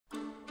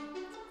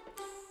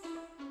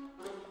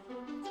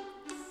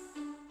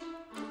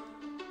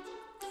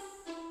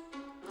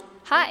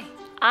Hi,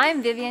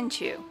 I'm Vivian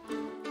Chu.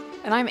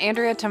 And I'm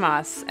Andrea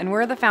Thomaz, and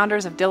we're the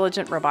founders of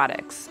Diligent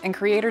Robotics and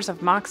creators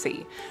of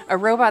Moxi, a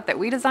robot that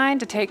we designed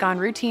to take on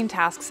routine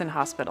tasks in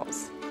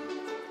hospitals.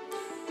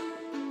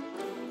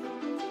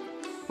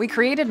 We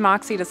created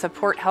Moxi to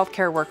support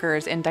healthcare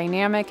workers in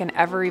dynamic and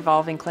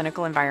ever-evolving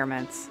clinical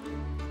environments.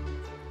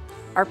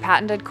 Our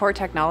patented core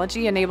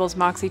technology enables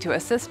Moxi to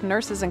assist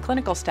nurses and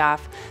clinical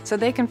staff so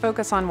they can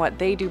focus on what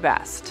they do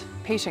best,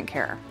 patient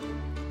care.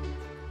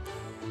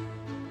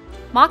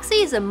 Moxi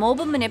is a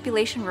mobile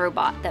manipulation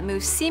robot that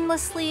moves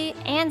seamlessly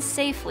and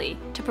safely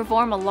to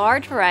perform a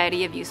large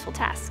variety of useful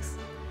tasks.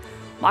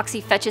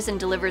 Moxi fetches and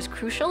delivers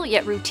crucial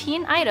yet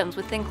routine items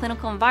within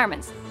clinical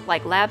environments,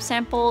 like lab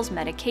samples,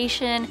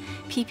 medication,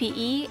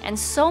 PPE, and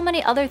so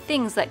many other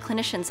things that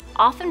clinicians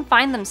often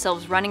find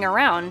themselves running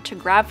around to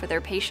grab for their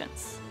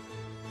patients.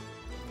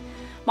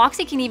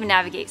 Moxi can even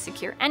navigate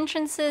secure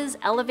entrances,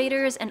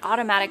 elevators, and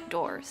automatic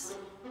doors.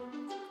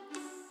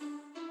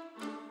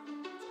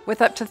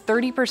 With up to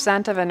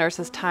 30% of a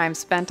nurse's time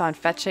spent on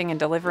fetching and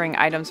delivering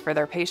items for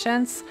their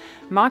patients,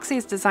 Moxi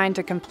is designed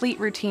to complete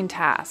routine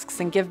tasks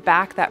and give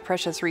back that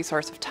precious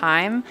resource of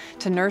time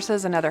to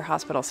nurses and other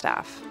hospital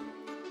staff.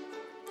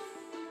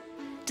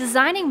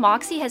 Designing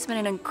Moxi has been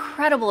an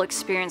incredible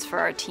experience for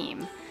our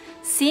team.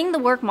 Seeing the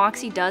work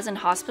Moxi does in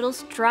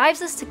hospitals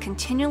drives us to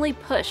continually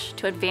push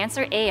to advance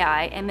our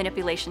AI and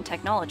manipulation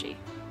technology.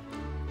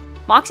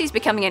 Moxi is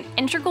becoming an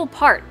integral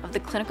part of the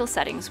clinical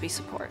settings we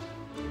support.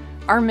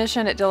 Our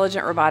mission at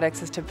Diligent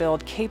Robotics is to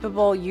build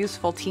capable,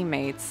 useful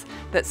teammates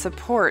that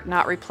support,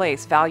 not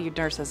replace, valued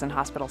nurses and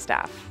hospital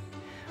staff.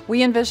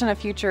 We envision a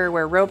future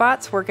where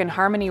robots work in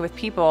harmony with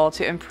people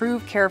to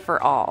improve care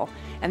for all,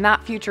 and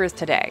that future is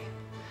today.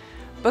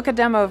 Book a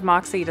demo of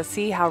Moxi to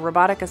see how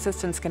robotic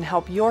assistants can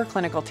help your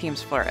clinical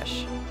teams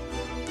flourish.